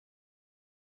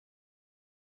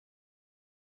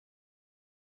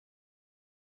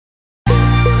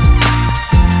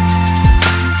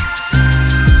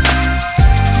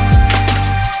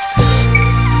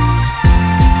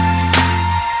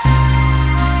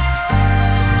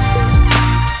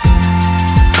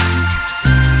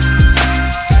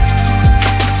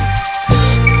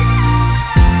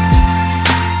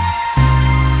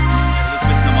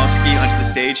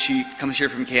here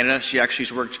from Canada. She actually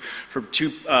has worked for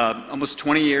almost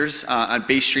 20 years on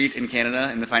Bay Street in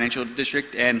Canada in the financial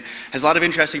district, and has a lot of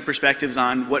interesting perspectives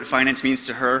on what finance means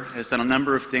to her. Has done a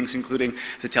number of things, including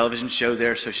the television show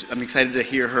there. So I'm excited to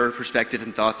hear her perspective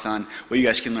and thoughts on what you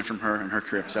guys can learn from her and her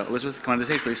career. So Elizabeth, come on to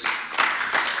the stage, please.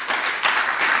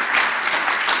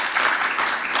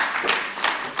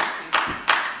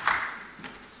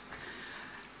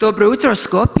 Dobro jutro,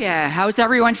 Skopje. How's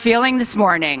everyone feeling this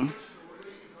morning?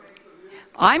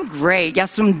 I'm great. Ja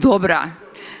sam dobra.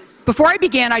 Before I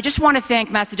begin, I just want to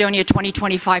thank Macedonia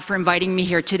 2025 for inviting me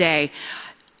here today.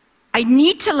 I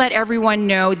need to let everyone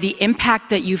know the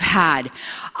impact that you've had.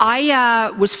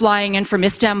 I was flying in from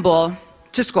Istanbul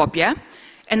to Skopje,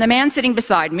 and the man sitting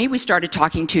beside me, we started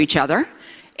talking to each other,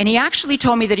 and he actually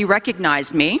told me that he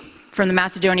recognized me from the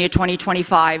Macedonia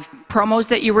 2025 promos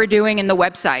that you were doing in the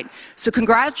website. So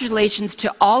congratulations to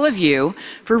all of you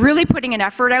for really putting an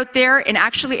effort out there and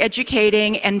actually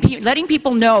educating and letting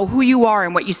people know who you are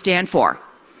and what you stand for.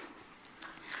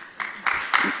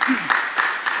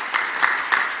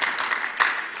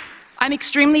 I'm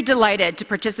extremely delighted to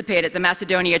participate at the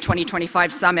Macedonia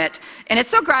 2025 Summit, and it's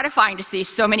so gratifying to see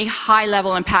so many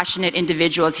high-level and passionate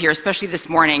individuals here, especially this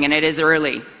morning, and it is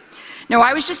early. Now,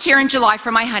 I was just here in July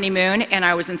for my honeymoon, and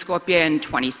I was in Skopje in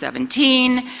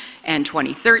 2017, and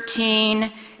 2013,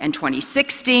 and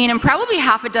 2016, and probably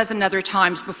half a dozen other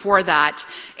times before that,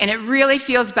 and it really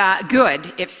feels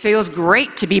good. It feels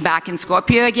great to be back in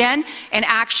Skopje again, and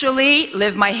actually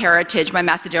live my heritage, my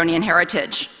Macedonian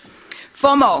heritage.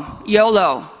 FOMO,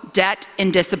 YOLO, debt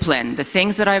and discipline, the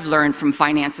things that I've learned from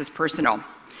Finance is Personal.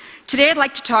 Today, I'd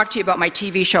like to talk to you about my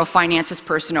TV show, Finance is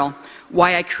Personal,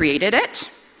 why I created it,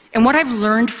 and what I've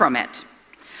learned from it.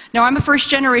 Now, I'm a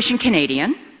first-generation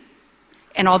Canadian,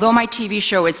 and although my TV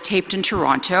show is taped in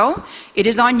Toronto, it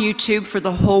is on YouTube for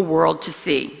the whole world to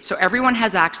see, so everyone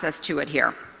has access to it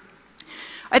here.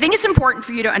 I think it's important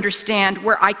for you to understand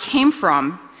where I came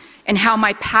from and how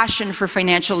my passion for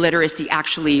financial literacy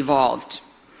actually evolved.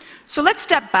 So let's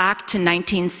step back to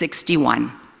 1961,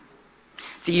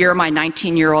 the year my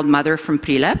 19-year-old mother from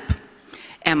Prilep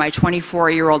and my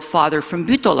 24-year-old father from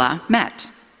Bitola met.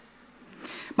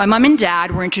 My mom and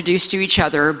dad were introduced to each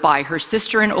other by her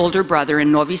sister and older brother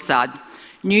in Novi Sad,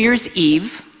 New Year's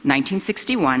Eve,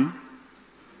 1961.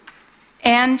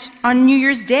 And on New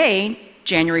Year's Day,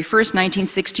 January 1st,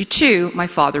 1962, my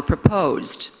father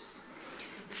proposed.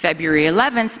 February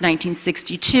 11th,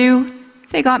 1962,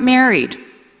 they got married.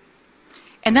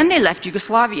 And then they left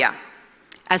Yugoslavia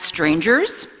as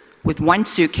strangers with one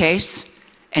suitcase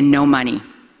and no money.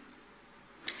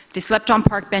 They slept on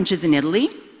park benches in Italy,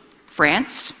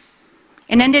 France,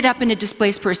 and ended up in a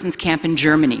displaced persons camp in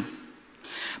Germany.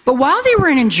 But while they were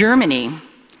in Germany,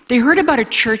 they heard about a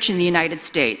church in the United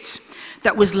States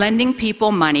that was lending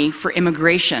people money for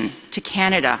immigration to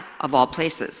Canada, of all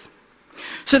places.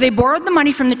 So they borrowed the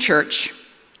money from the church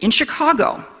in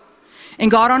Chicago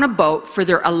and got on a boat for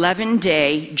their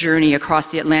 11-day journey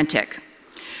across the Atlantic.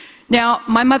 Now,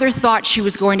 my mother thought she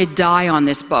was going to die on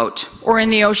this boat or in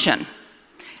the ocean,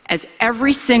 as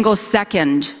every single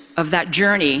second of that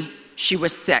journey, she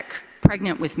was sick,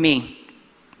 pregnant with me.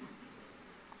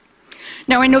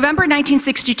 Now, in November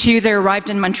 1962, they arrived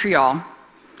in Montreal,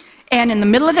 and in the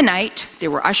middle of the night, they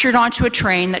were ushered onto a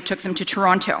train that took them to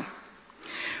Toronto.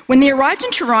 When they arrived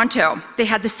in Toronto, they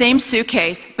had the same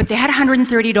suitcase, but they had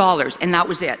 $130, and that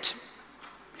was it.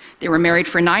 They were married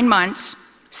for 9 months,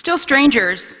 still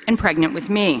strangers, and pregnant with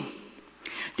me.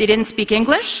 They didn't speak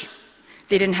English,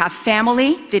 they didn't have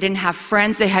family, they didn't have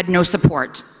friends, they had no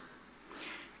support.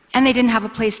 And they didn't have a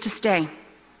place to stay.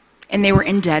 And they were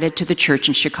indebted to the church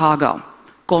in Chicago.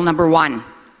 Goal number 1,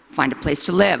 find a place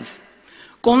to live.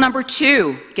 Goal number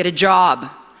 2, get a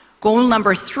job. Goal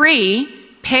number 3,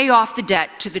 pay off the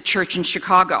debt to the church in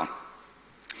Chicago.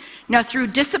 Now, through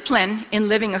discipline in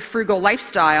living a frugal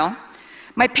lifestyle,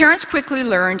 my parents quickly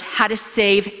learned how to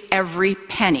save every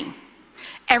penny.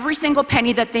 Every single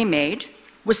penny that they made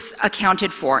was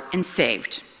accounted for and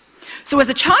saved. So as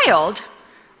a child,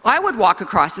 I would walk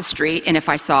across the street, and if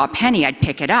I saw a penny, I'd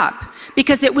pick it up,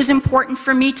 because it was important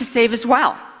for me to save as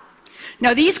well.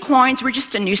 Now, these coins were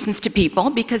just a nuisance to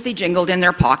people because they jingled in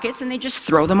their pockets and they just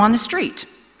throw them on the street.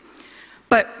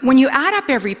 But when you add up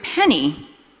every penny,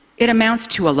 it amounts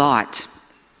to a lot.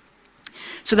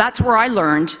 So that's where I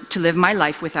learned to live my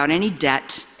life without any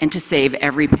debt and to save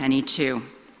every penny too.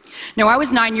 Now, I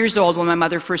was 9 years old when my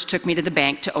mother first took me to the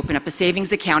bank to open up a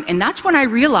savings account, and that's when I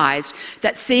realized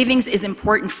that savings is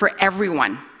important for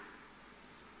everyone.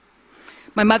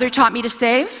 My mother taught me to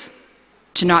save,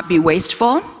 to not be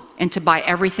wasteful, and to buy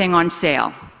everything on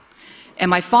sale.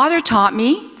 And my father taught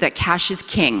me that cash is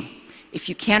king. If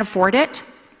you can't afford it,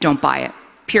 don't buy it,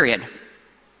 period.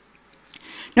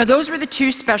 Now, those were the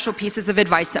two special pieces of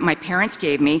advice that my parents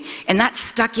gave me, and that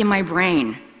stuck in my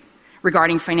brain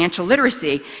regarding financial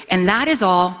literacy, and that is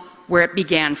all where it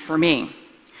began for me.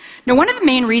 Now, one of the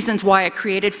main reasons why I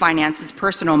created Finance is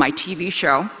Personal, my TV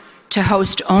show, to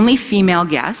host only female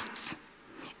guests,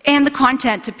 and the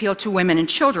content to appeal to women and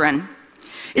children,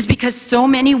 is because so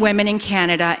many women in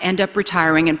Canada end up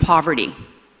retiring in poverty.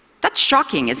 That's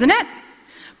shocking, isn't it?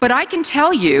 But I can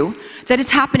tell you that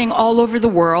it's happening all over the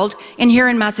world, and here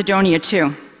in Macedonia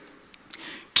too.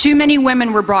 Too many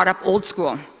women were brought up old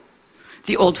school,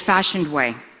 the old-fashioned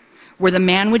way, where the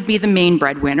man would be the main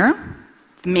breadwinner,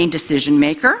 the main decision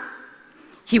maker.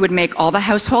 He would make all the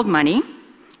household money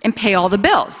and pay all the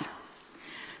bills.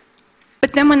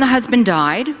 But then when the husband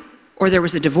died, or there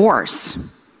was a divorce,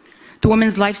 the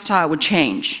woman's lifestyle would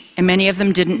change, and many of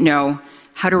them didn't know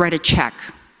how to write a check,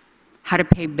 how to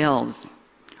pay bills,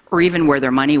 or even where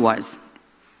their money was.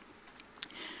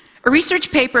 A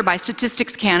research paper by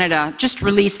Statistics Canada, just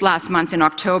released last month in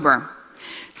October,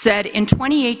 said in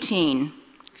 2018,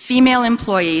 female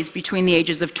employees between the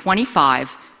ages of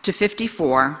 25 to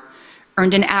 54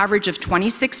 earned an average of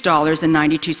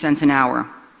 $26.92 an hour,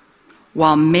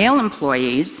 while male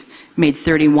employees made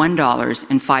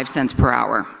 $31.05 per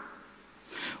hour.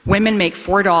 Women make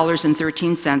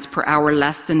 $4.13 per hour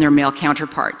less than their male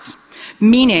counterparts,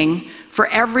 meaning for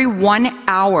every 1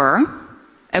 hour,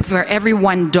 for every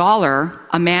 $1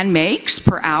 a man makes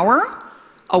per hour,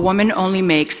 a woman only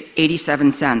makes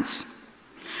 87 cents.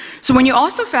 So when you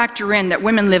also factor in that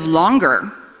women live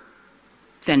longer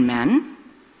than men,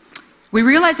 we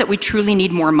realize that we truly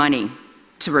need more money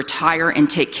to retire and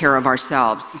take care of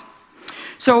ourselves.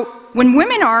 So when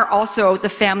women are also the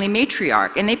family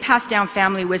matriarch and they pass down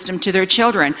family wisdom to their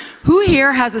children, who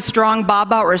here has a strong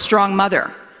baba or a strong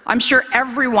mother? I'm sure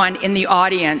everyone in the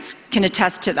audience can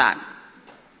attest to that.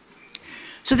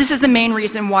 So this is the main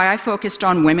reason why I focused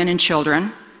on women and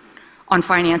children, on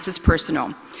Finances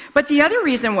Personal. But the other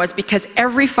reason was because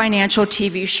every financial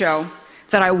TV show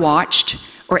that I watched,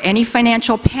 or any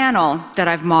financial panel that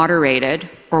I've moderated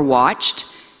or watched,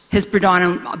 has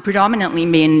predominantly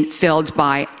been filled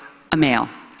by a male.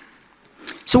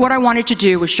 So what I wanted to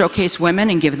do was showcase women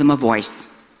and give them a voice.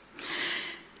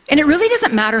 And it really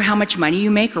doesn't matter how much money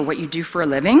you make or what you do for a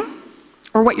living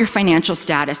or what your financial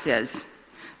status is.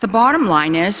 The bottom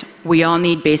line is we all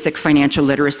need basic financial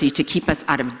literacy to keep us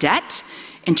out of debt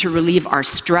and to relieve our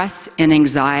stress and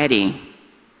anxiety.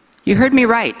 You heard me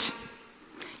right.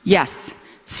 Yes,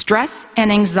 stress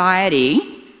and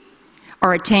anxiety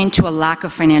are attained to a lack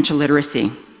of financial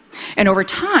literacy. And over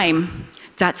time,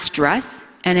 that stress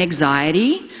and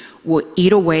anxiety will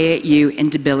eat away at you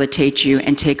and debilitate you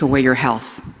and take away your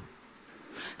health.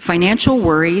 Financial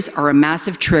worries are a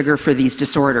massive trigger for these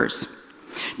disorders.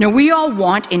 Now, we all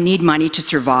want and need money to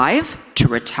survive, to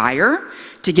retire,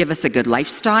 to give us a good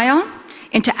lifestyle,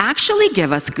 and to actually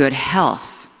give us good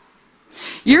health.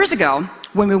 Years ago,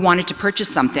 when we wanted to purchase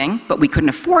something, but we couldn't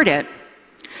afford it,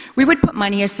 we would put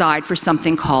money aside for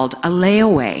something called a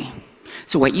layaway.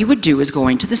 So what you would do is go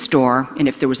into the store, and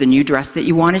if there was a new dress that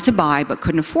you wanted to buy but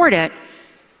couldn't afford it,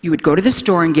 you would go to the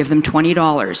store and give them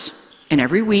 $20. And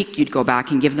every week, you'd go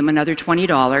back and give them another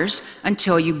 $20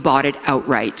 until you bought it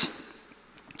outright.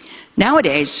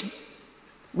 Nowadays,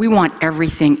 we want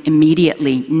everything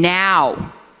immediately,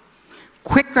 now.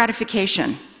 Quick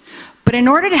gratification. But in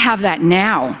order to have that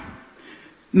now,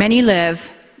 many live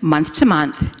month to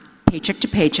month, paycheck to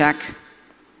paycheck.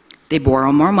 They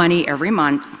borrow more money every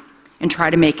month and try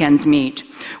to make ends meet,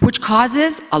 which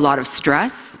causes a lot of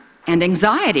stress and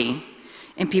anxiety.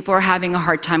 And people are having a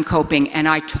hard time coping, and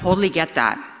I totally get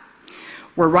that.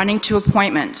 We're running to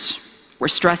appointments. We're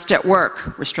stressed at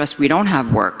work. We're stressed we don't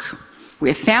have work. We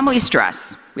have family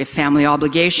stress. We have family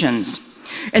obligations.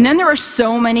 And then there are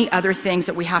so many other things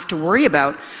that we have to worry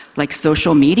about, like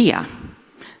social media.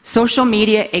 Social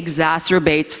media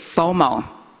exacerbates FOMO.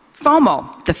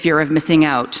 FOMO, the fear of missing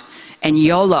out. And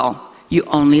YOLO, you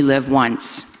only live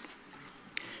once.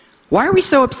 Why are we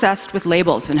so obsessed with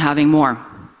labels and having more?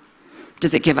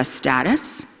 Does it give us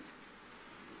status?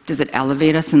 Does it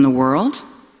elevate us in the world?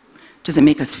 Does it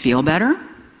make us feel better?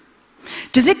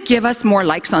 Does it give us more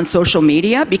likes on social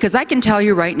media? Because I can tell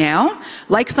you right now,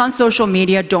 likes on social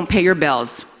media don't pay your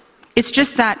bills. It's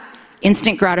just that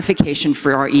instant gratification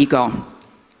for our ego.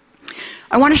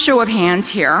 I want a show of hands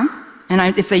here,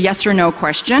 and it's a yes or no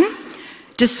question.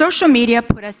 Does social media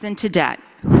put us into debt?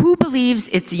 Who believes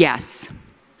it's yes?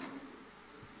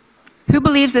 Who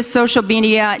believes that social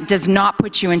media does not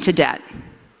put you into debt?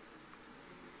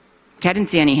 Okay, I didn't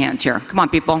see any hands here. Come on,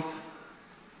 people.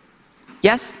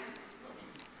 Yes?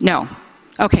 No.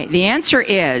 Okay, the answer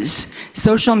is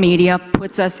social media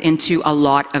puts us into a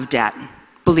lot of debt,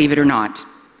 believe it or not.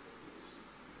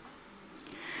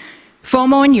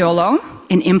 FOMO and YOLO,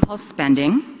 and impulse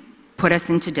spending, put us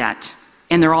into debt,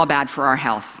 and they're all bad for our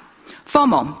health.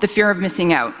 FOMO, the fear of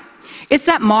missing out. It's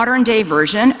that modern day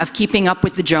version of keeping up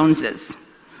with the Joneses,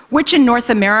 which in North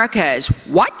America is,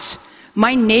 what?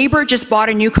 My neighbor just bought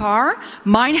a new car?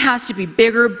 Mine has to be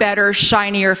bigger, better,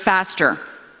 shinier, faster,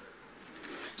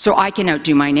 so I can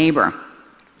outdo my neighbor.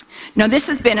 Now, this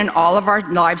has been in all of our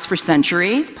lives for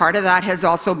centuries. Part of that has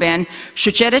also been,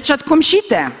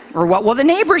 or what will the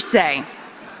neighbors say?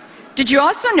 Did you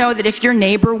also know that if your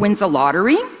neighbor wins a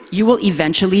lottery, you will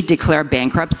eventually declare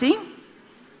bankruptcy?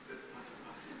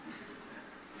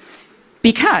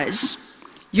 Because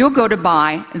you'll go to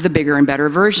buy the bigger and better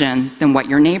version than what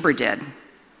your neighbor did.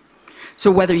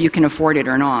 So whether you can afford it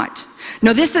or not.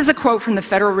 Now, this is a quote from the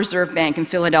Federal Reserve Bank in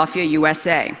Philadelphia,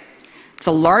 USA.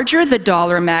 The larger the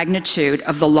dollar magnitude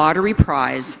of the lottery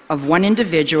prize of one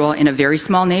individual in a very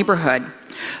small neighborhood,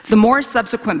 the more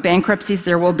subsequent bankruptcies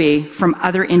there will be from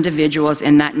other individuals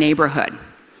in that neighborhood.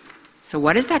 So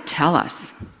what does that tell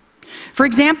us? For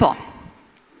example,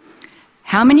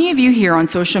 how many of you here on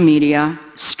social media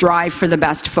strive for the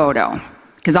best photo?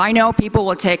 Because I know people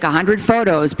will take 100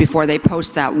 photos before they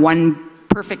post that one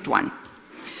perfect one.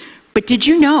 But did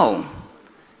you know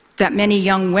that many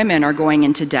young women are going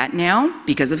into debt now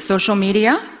because of social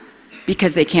media,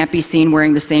 because they can't be seen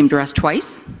wearing the same dress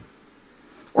twice?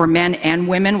 Or men and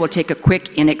women will take a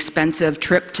quick, inexpensive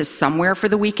trip to somewhere for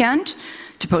the weekend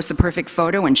to post the perfect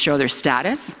photo and show their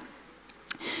status?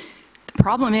 The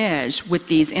problem is, with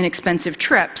these inexpensive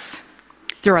trips,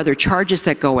 there are other charges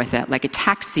that go with it, like a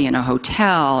taxi and a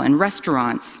hotel and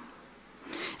restaurants.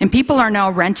 And people are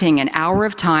now renting an hour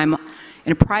of time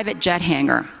in a private jet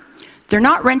hangar. They're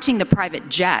not renting the private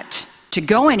jet to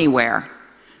go anywhere.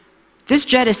 This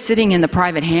jet is sitting in the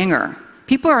private hangar.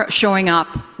 People are showing up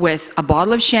with a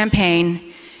bottle of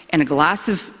champagne and a glass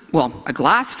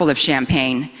full of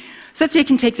champagne so that they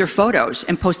can take their photos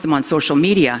and post them on social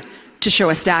media to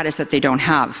show a status that they don't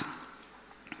have.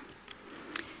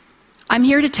 I'm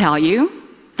here to tell you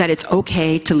that it's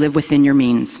okay to live within your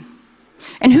means.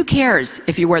 And who cares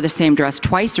if you wear the same dress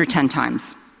twice or 10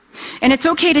 times? And it's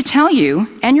okay to tell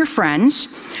you and your friends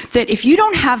that if you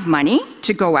don't have money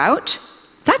to go out,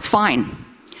 that's fine.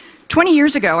 20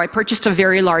 years ago, I purchased a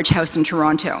very large house in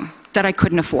Toronto that I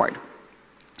couldn't afford.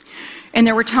 And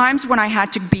there were times when I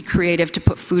had to be creative to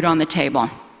put food on the table.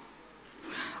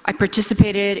 I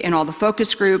participated in all the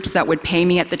focus groups that would pay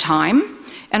me at the time,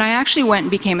 and I actually went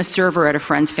and became a server at a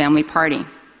friend's family party.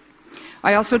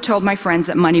 I also told my friends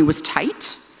that money was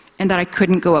tight and that I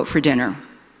couldn't go out for dinner.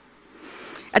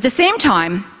 At the same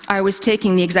time, I was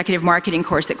taking the executive marketing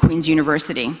course at Queen's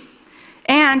University,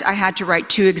 and I had to write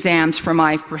 2 exams for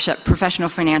my professional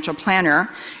financial planner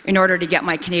in order to get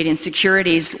my Canadian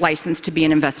securities license to be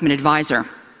an investment advisor.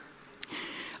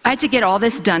 I had to get all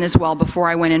this done as well before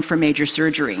I went in for major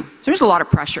surgery. So there's a lot of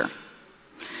pressure.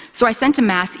 So I sent a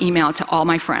mass email to all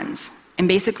my friends and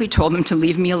basically told them to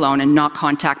leave me alone and not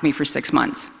contact me for 6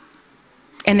 months.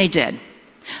 And they did.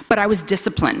 But I was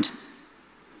disciplined.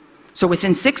 So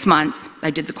within 6 months,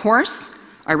 I did the course,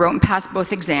 I wrote and passed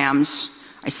both exams,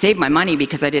 I saved my money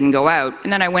because I didn't go out,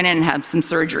 and then I went in and had some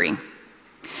surgery.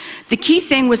 The key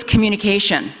thing was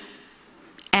communication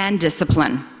and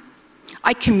discipline.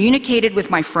 I communicated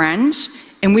with my friends,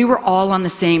 and we were all on the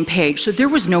same page, so there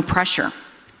was no pressure.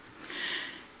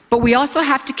 But we also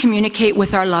have to communicate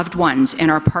with our loved ones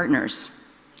and our partners.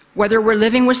 Whether we're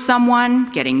living with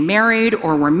someone, getting married,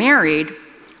 or we're married,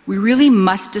 we really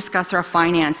must discuss our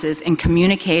finances and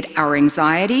communicate our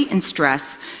anxiety and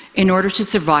stress in order to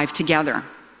survive together.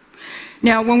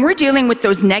 Now, when we're dealing with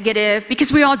those negative,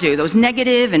 because we all do, those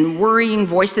negative and worrying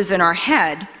voices in our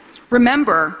head,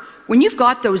 remember, when you've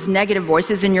got those negative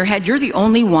voices in your head, you're the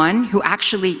only one who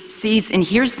actually sees and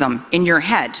hears them in your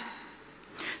head.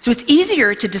 So it's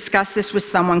easier to discuss this with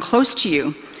someone close to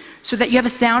you so that you have a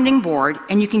sounding board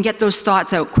and you can get those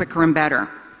thoughts out quicker and better.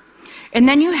 And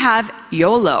then you have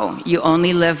YOLO, you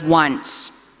only live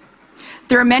once.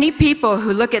 There are many people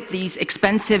who look at these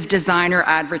expensive designer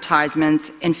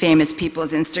advertisements and famous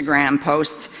people's Instagram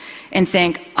posts and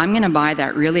think, I'm going to buy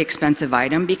that really expensive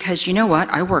item because you know what?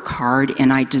 I work hard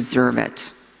and I deserve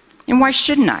it. And why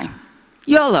shouldn't I?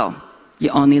 YOLO, you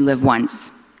only live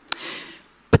once.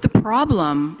 But the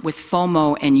problem with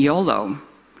FOMO and YOLO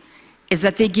is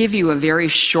that they give you a very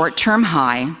short-term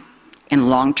high and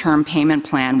long-term payment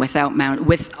plan with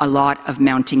a lot of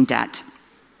mounting debt.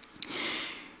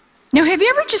 Now, have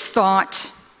you ever just thought,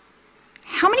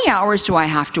 how many hours do I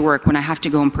have to work when I have to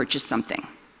go and purchase something?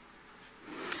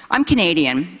 I'm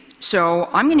Canadian, so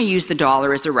I'm going to use the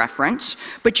dollar as a reference,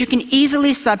 but you can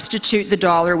easily substitute the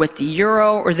dollar with the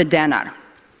euro or the denar.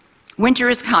 Winter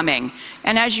is coming,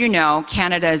 and as you know,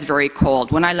 Canada is very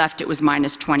cold. When I left, it was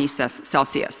 -20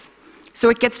 Celsius. So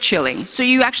it gets chilly, so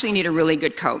you actually need a really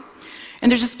good coat.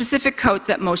 And there's a specific coat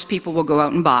that most people will go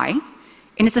out and buy,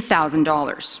 and it's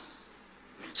 $1,000.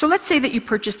 So let's say that you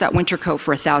purchased that winter coat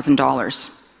for $1,000,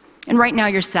 and right now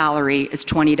your salary is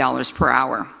 $20 per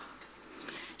hour.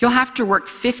 You'll have to work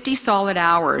 50 solid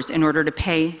hours in order to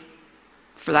pay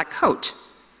for that coat.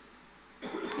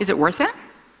 Is it worth it?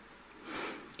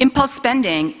 Impulse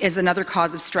spending is another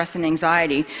cause of stress and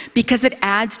anxiety because it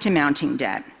adds to mounting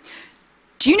debt.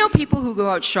 Do you know people who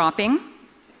go out shopping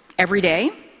every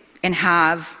day and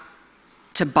have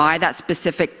to buy that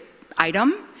specific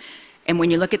item, and when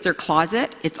you look at their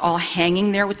closet, it's all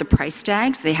hanging there with the price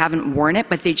tags? They haven't worn it,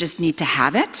 but they just need to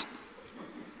have it.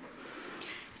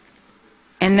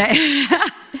 And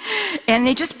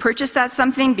they just purchase that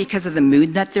something because of the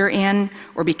mood that they're in,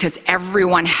 or because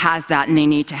everyone has that and they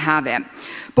need to have it.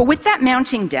 But with that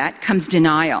mounting debt comes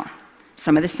denial.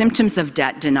 Some of the symptoms of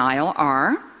debt denial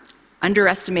are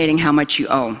underestimating how much you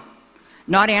owe,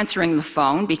 not answering the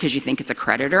phone because you think it's a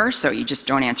creditor, so you just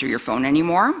don't answer your phone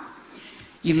anymore.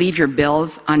 You leave your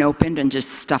bills unopened and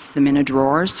just stuff them in a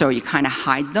drawer, so you kind of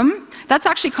hide them. That's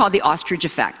actually called the ostrich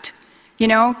effect. You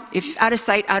know, if out of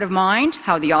sight, out of mind,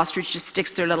 how the ostrich just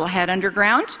sticks their little head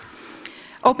underground.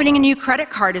 Opening a new credit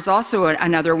card is also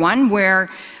another one where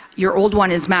your old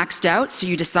one is maxed out, so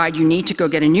you decide you need to go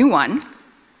get a new one,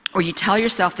 or you tell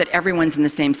yourself that everyone's in the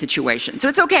same situation. So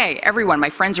it's okay, everyone, my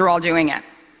friends are all doing it.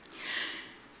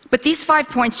 But these 5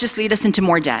 points just lead us into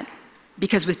more debt,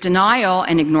 because with denial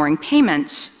and ignoring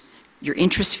payments, your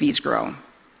interest fees grow,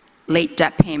 late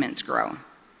debt payments grow,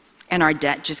 and our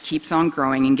debt just keeps on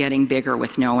growing and getting bigger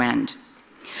with no end.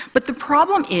 But the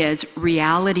problem is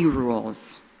reality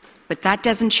rules, but that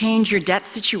doesn't change your debt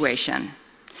situation.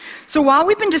 So while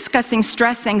we've been discussing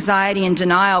stress, anxiety, and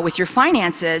denial with your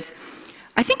finances,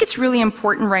 I think it's really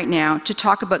important right now to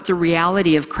talk about the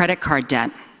reality of credit card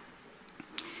debt.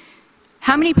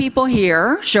 How many people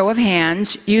here, show of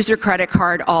hands, use their credit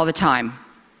card all the time?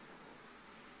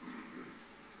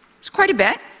 It's quite a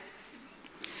bit.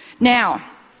 Now,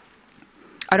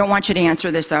 I don't want you to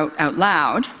answer this out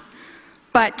loud,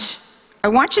 but I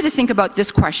want you to think about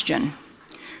this question.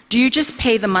 Do you just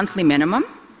pay the monthly minimum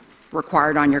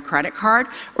required on your credit card,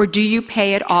 or do you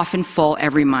pay it off in full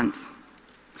every month?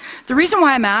 The reason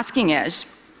why I'm asking is,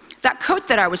 that coat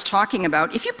that I was talking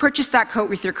about, if you purchase that coat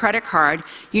with your credit card,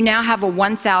 you now have a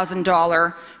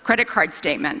 $1,000 credit card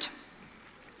statement.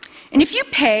 And if you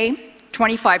pay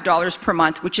 $25 per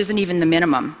month, which isn't even the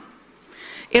minimum,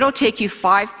 it'll take you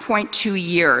 5.2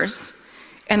 years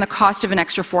and the cost of an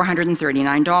extra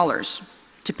 $439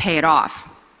 to pay it off.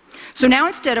 So now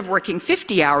instead of working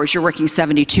 50 hours, you're working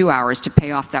 72 hours to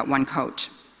pay off that one coat.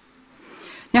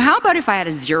 Now how about if I add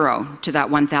a zero to that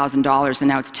 $1,000 and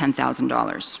now it's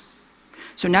 $10,000?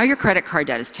 So now your credit card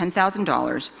debt is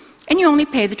 $10,000 and you only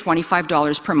pay the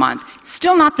 $25 per month,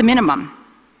 still not the minimum.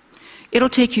 It'll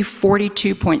take you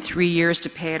 42.3 years to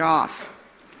pay it off.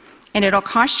 And it'll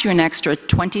cost you an extra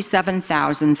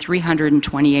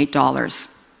 $27,328.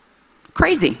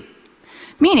 Crazy.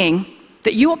 Meaning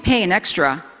that you will pay an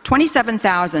extra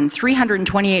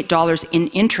 $27,328 in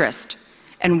interest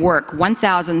and work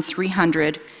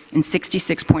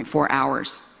 1,366.4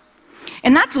 hours.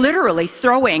 And that's literally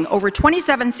throwing over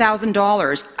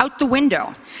 $27,000 out the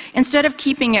window instead of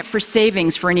keeping it for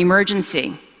savings for an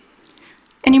emergency.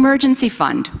 An emergency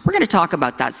fund. We're going to talk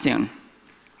about that soon.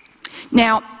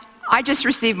 Now, I just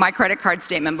received my credit card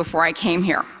statement before I came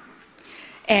here,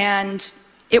 and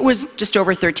it was just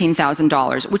over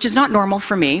 $13,000, which is not normal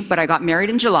for me, but I got married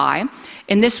in July,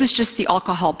 and this was just the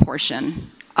alcohol portion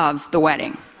of the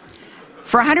wedding.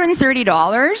 For $130,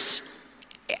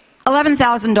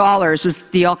 $11,000 was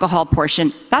the alcohol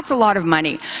portion. That's a lot of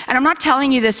money. And I'm not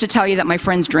telling you this to tell you that my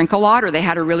friends drink a lot or they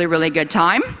had a really, really good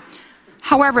time.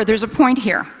 However, there's a point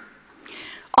here.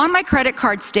 On my credit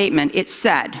card statement, it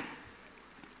said,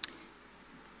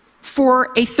 for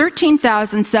a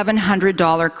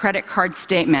 $13,700 credit card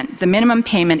statement, the minimum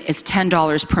payment is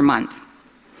 $10 per month.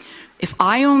 If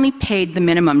I only paid the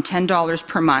minimum $10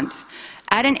 per month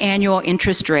at an annual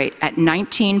interest rate at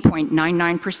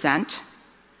 19.99%,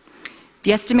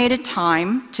 the estimated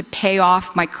time to pay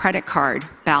off my credit card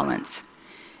balance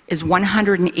is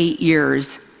 108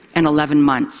 years and 11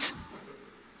 months.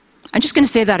 I'm just going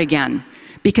to say that again,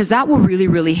 because that will really,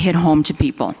 really hit home to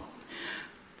people.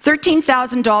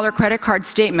 $13,000 credit card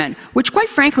statement, which quite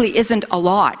frankly isn't a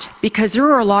lot, because there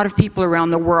are a lot of people around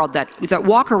the world that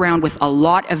walk around with a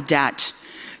lot of debt.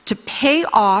 To pay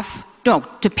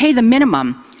the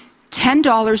minimum,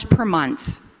 $10 per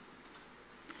month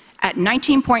at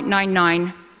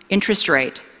 19.99 interest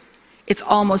rate, it's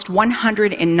almost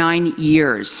 109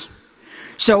 years.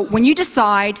 So when you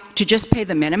decide to just pay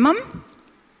the minimum,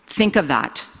 think of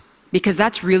that, because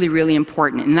that's really, really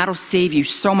important, and that'll save you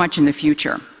so much in the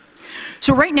future.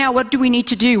 So right now, what do we need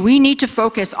to do? We need to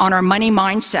focus on our money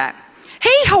mindset.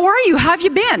 Hey, how are you? How have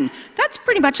you been? That's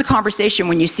pretty much the conversation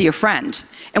when you see a friend.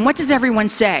 And what does everyone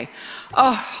say?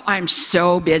 Oh, I'm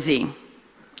so busy.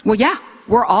 Well, yeah,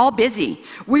 we're all busy.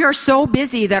 We are so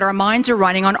busy that our minds are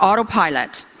running on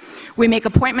autopilot. We make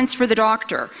appointments for the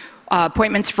doctor,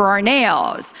 appointments for our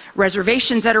nails,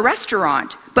 reservations at a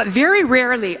restaurant, but very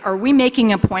rarely are we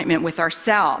making an appointment with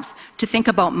ourselves to think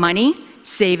about money,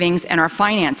 savings, and our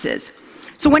finances.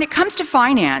 So when it comes to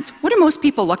finance, what do most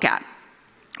people look at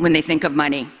when they think of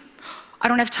money? I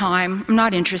don't have time, I'm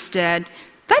not interested.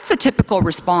 That's a typical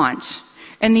response.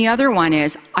 And the other one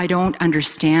is, I don't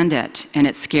understand it, and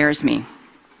it scares me.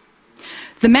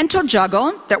 The mental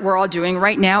juggle that we're all doing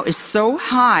right now is so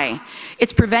high,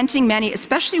 it's preventing many,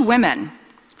 especially women,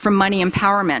 from money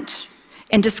empowerment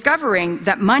and discovering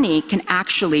that money can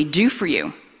actually do for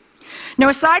you. Now,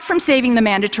 aside from saving the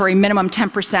mandatory minimum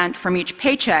 10% from each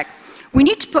paycheck, we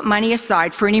need to put money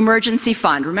aside for an emergency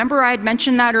fund. Remember I had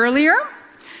mentioned that earlier?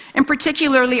 And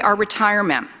particularly our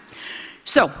retirement.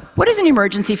 So, what is an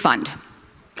emergency fund?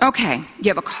 Okay, you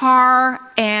have a car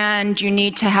and you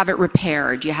need to have it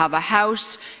repaired. You have a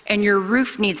house and your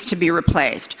roof needs to be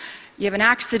replaced. You have an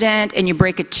accident and you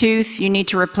break a tooth, you need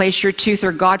to replace your tooth,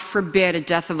 or God forbid, a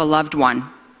death of a loved one.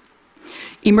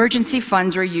 Emergency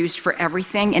funds are used for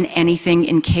everything and anything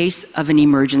in case of an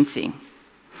emergency.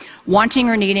 Wanting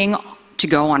or needing to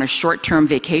go on a short-term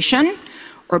vacation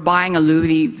or buying a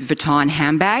Louis Vuitton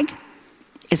handbag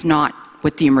is not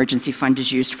what the emergency fund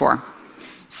is used for.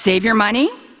 Save your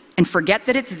money and forget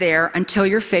that it's there until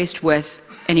you're faced with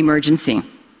an emergency.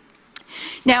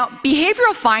 Now,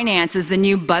 behavioral finance is the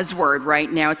new buzzword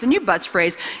right now. It's a new buzz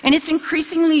phrase, and it's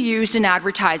increasingly used in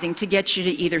advertising to get you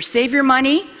to either save your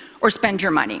money or spend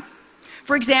your money.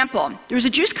 For example, there was a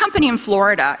juice company in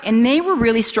Florida, and they were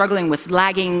really struggling with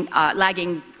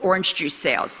lagging orange juice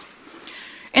sales.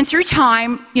 And through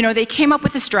time, they came up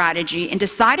with a strategy and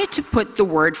decided to put the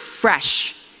word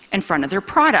fresh in front of their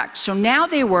product. So now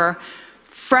they were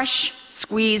fresh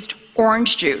squeezed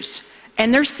orange juice,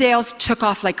 and their sales took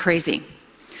off like crazy.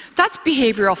 That's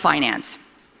behavioral finance.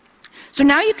 So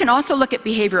now you can also look at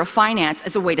behavioral finance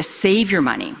as a way to save your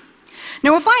money.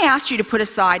 Now, if I asked you to put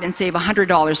aside and save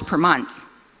 $100 per month,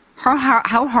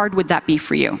 how hard would that be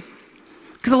for you?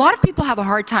 Because a lot of people have a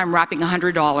hard time wrapping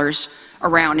 $100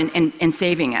 around and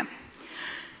saving it.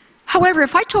 However,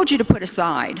 if I told you to put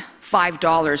aside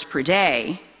 $5 per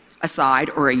day aside,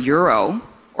 or €1,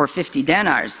 or 50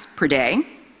 dinars per day,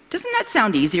 doesn't that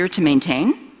sound easier to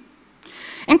maintain?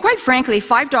 And quite frankly,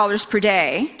 $5 per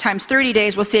day times 30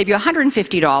 days will save you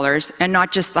 $150 and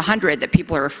not just the 100 that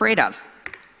people are afraid of.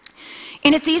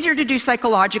 And it's easier to do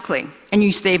psychologically, and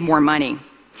you save more money.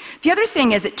 The other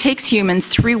thing is it takes humans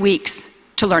 3 weeks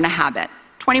to learn a habit,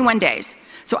 21 days.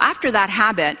 So after that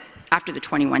habit, after the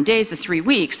 21 days, the 3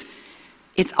 weeks,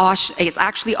 it's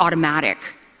actually automatic,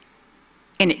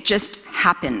 and it just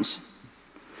happens.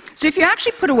 So if you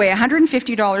actually put away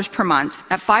 $150 per month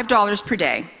at $5 per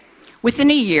day, within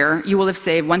a year, you will have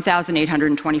saved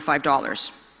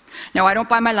 $1,825. Now, I don't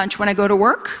buy my lunch when I go to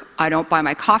work. I don't buy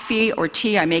my coffee or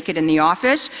tea. I make it in the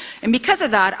office. And because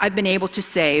of that, I've been able to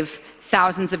save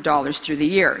thousands of dollars through the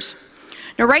years.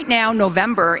 Now, right now,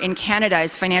 November in Canada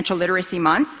is Financial Literacy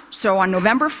Month. So on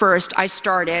November 1st, I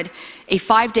started a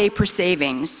 5-day per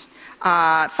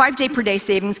day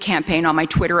savings campaign on my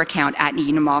Twitter account at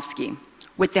Naumovski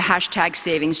with the hashtag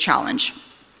Savings Challenge.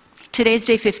 Today's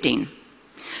day 15,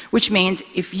 which means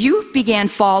if you began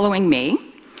following me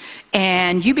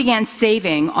and you began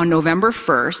saving on November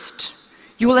 1st,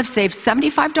 you will have saved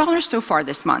 $75 so far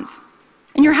this month.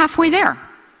 And you're halfway there,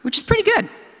 which is pretty good.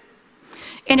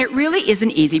 And it really is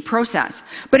an easy process.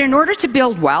 But in order to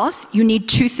build wealth, you need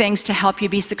 2 things to help you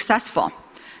be successful.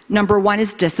 Number 1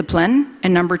 is discipline,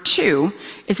 and number 2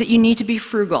 is that you need to be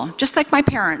frugal, just like my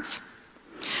parents.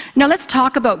 Now let's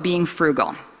talk about being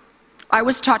frugal. I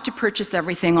was taught to purchase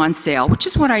everything on sale, which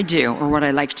is what I do, or what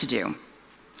I like to do.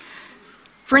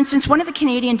 For instance, one of the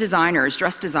Canadian designers,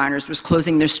 dress designers, was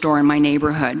closing their store in my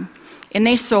neighborhood, and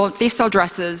they sell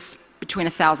dresses between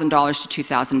 $1,000 to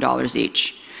 $2,000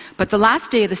 each. But the last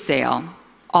day of the sale,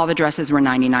 all the dresses were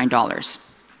 $99.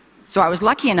 So I was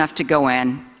lucky enough to go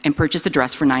in and purchase a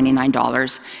dress for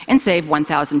 $99 and save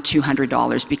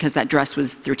 $1,200 because that dress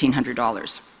was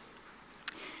 $1,300.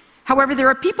 However, there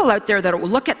are people out there that will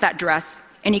look at that dress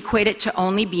and equate it to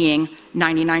only being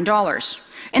 $99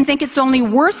 and think it's only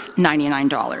worth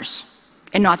 $99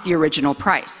 and not the original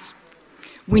price.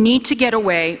 We need to get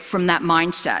away from that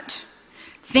mindset.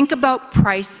 Think about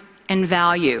price and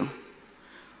value.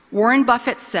 Warren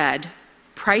Buffett said,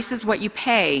 "Price is what you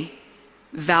pay,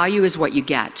 value is what you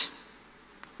get."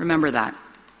 Remember that.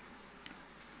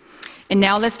 And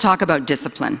now let's talk about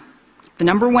discipline. The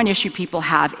number one issue people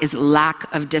have is lack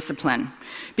of discipline,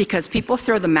 because people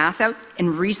throw the math out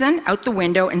and reason out the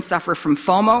window and suffer from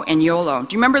FOMO and YOLO.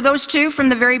 Do you remember those two from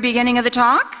the very beginning of the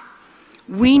talk?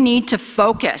 We need to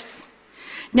focus.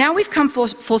 Now we've come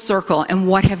full circle, and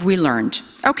what have we learned?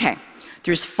 Okay,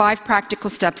 there's 5 practical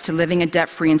steps to living a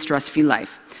debt-free and stress-free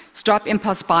life. Stop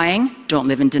impulse buying, don't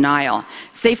live in denial.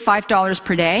 Save $5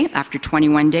 per day. After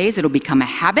 21 days, it'll become a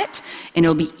habit, and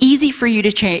it'll be easy for you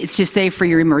to save for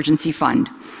your emergency fund.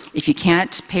 If you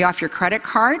can't pay off your credit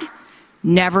card,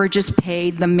 never just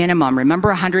pay the minimum. Remember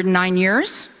 109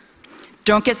 years?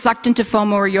 Don't get sucked into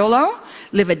FOMO or YOLO.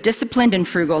 Live a disciplined and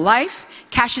frugal life.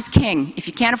 Cash is king. If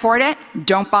you can't afford it,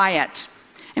 don't buy it.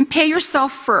 And pay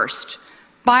yourself first.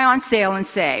 Buy on sale and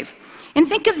save. And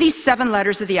think of these 7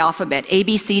 letters of the alphabet, A,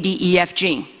 B, C, D, E, F,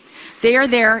 G. They are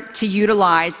there to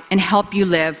utilize and help you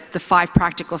live the 5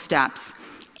 practical steps.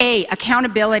 A,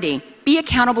 accountability. Be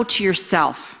accountable to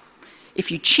yourself. If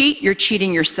you cheat, you're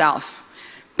cheating yourself.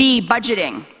 B,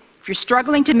 budgeting. If you're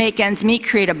struggling to make ends meet,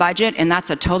 create a budget, and that's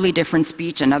a totally different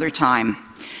speech another time.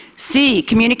 C,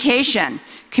 communication.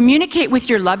 Communicate with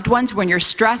your loved ones when you're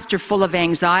stressed or full of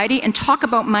anxiety, and talk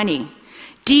about money.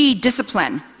 D,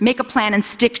 discipline. Make a plan and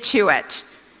stick to it.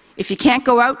 If you can't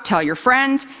go out, tell your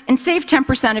friends, and save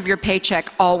 10% of your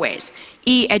paycheck always.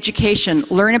 E, education.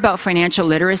 Learn about financial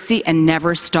literacy and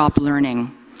never stop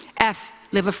learning. F,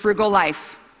 live a frugal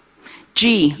life.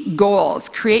 G, goals.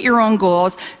 Create your own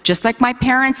goals, just like my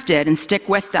parents did, and stick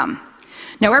with them.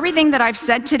 Now, everything that I've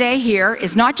said today here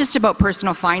is not just about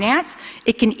personal finance.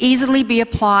 It can easily be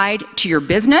applied to your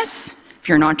business, if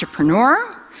you're an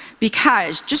entrepreneur,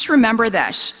 because just remember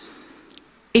this: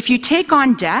 if you take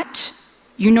on debt,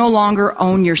 you no longer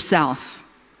own yourself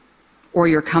or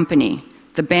your company.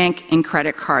 The bank and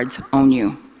credit cards own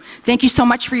you. Thank you so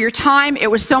much for your time. It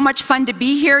was so much fun to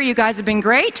be here. You guys have been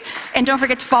great. And don't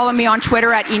forget to follow me on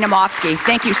Twitter at Naumovski.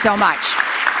 Thank you so much.